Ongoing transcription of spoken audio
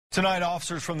Tonight,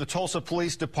 officers from the Tulsa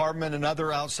Police Department and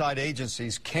other outside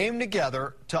agencies came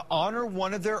together to honor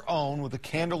one of their own with a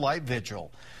candlelight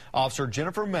vigil. Officer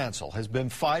Jennifer Mansell has been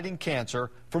fighting cancer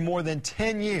for more than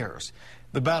 10 years.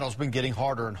 The battle's been getting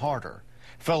harder and harder.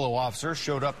 Fellow officers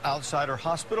showed up outside her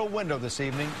hospital window this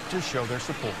evening to show their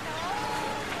support.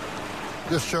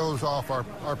 This shows off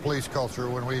our police culture.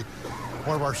 When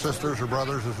one of our sisters or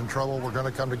brothers is in trouble, we're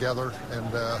going to come together and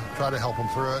try to help them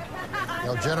through it. You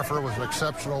know, Jennifer was an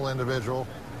exceptional individual.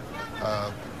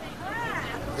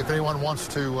 If anyone wants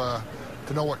to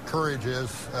know what courage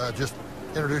is, just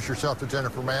introduce yourself to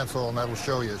Jennifer Mansell, and that'll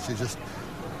show you. She's just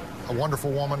a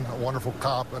wonderful woman, a wonderful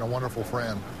cop, and a wonderful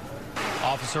friend.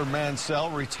 Officer Mansell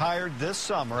retired this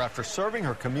summer after serving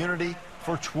her community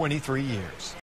for 23 years.